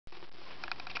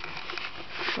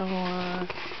So,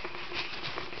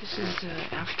 this is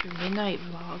a after midnight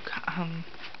vlog.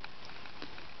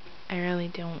 I really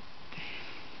don't,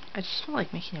 I just feel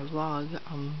like making a vlog.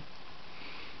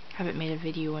 Haven't made a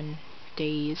video in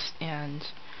days, and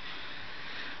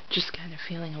just kind of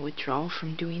feeling a withdrawal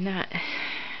from doing that,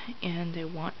 and I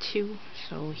want to,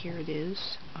 so here it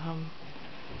is.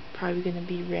 Probably gonna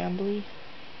be rambly,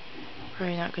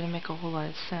 probably not gonna make a whole lot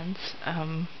of sense,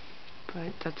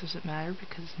 but that doesn't matter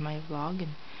because it's my vlog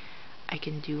and I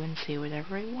can do and say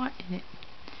whatever I want in it.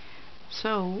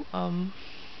 So,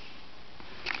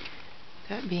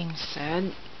 that being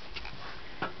said,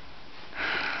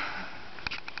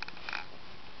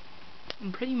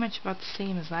 I'm pretty much about the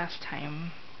same as last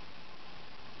time.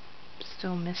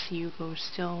 Still miss Hugo,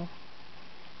 still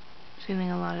feeling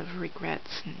a lot of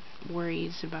regrets and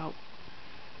worries about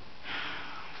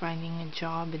finding a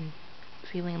job and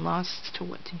feeling lost as to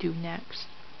what to do next.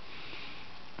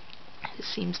 It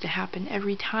seems to happen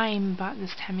every time about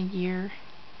this time of year,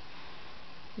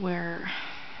 where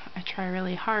I try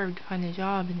really hard to find a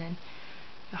job and then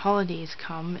the holidays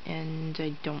come and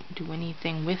I don't do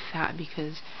anything with that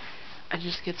because I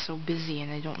just get so busy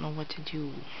and I don't know what to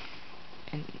do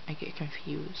and I get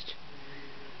confused.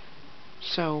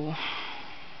 So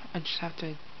I just have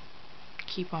to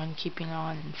keep on keeping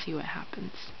on and see what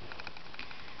happens.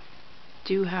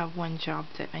 Do have one job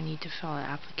that I need to fill an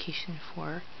application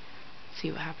for.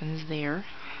 See what happens there.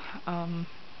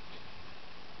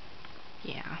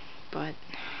 Yeah, but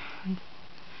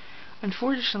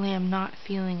unfortunately I'm not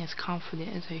feeling as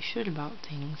confident as I should about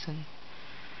things, and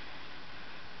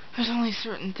there's only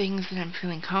certain things that I'm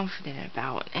feeling confident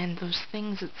about, and those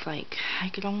things, it's like I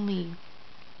could only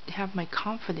have my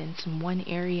confidence in one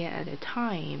area at a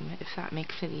time, if that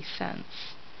makes any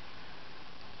sense.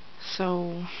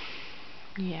 So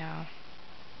yeah,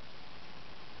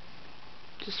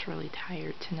 just really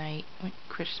tired tonight. Went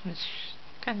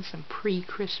kind of some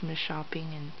pre-Christmas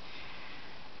shopping and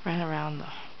ran around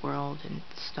the world and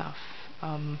stuff.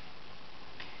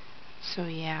 So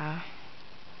yeah,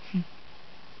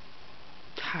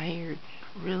 tired,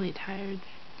 really tired.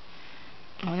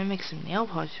 I want to make some nail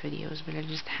polish videos, but I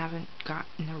just haven't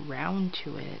gotten around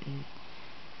to it, and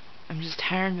I'm just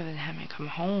tired by the time I come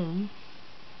home.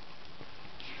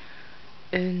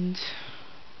 And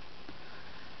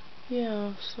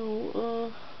yeah,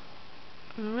 so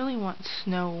I really want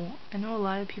snow. I know a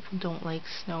lot of people don't like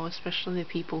snow, especially the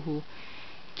people who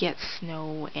get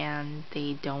snow and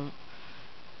they don't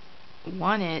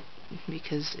want it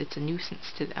because it's a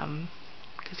nuisance to them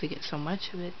because they get so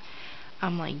much of it.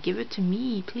 I'm like, give it to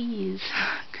me, please,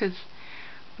 because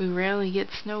we rarely get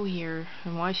snow here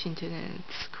in Washington and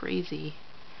it's crazy.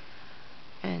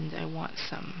 And I want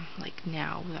some, like,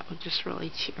 now. That would just really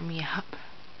cheer me up.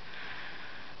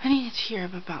 I need to cheer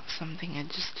up about something.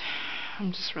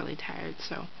 I'm just really tired,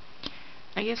 so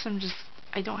I guess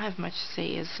I don't have much to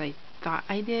say as I thought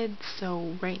I did,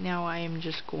 so right now I am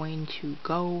just going to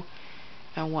go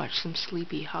and watch some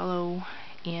Sleepy Hollow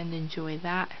and enjoy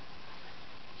that,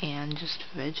 and just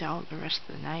veg out the rest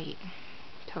of the night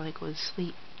till I go to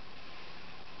sleep.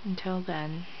 Until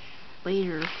then,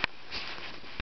 later.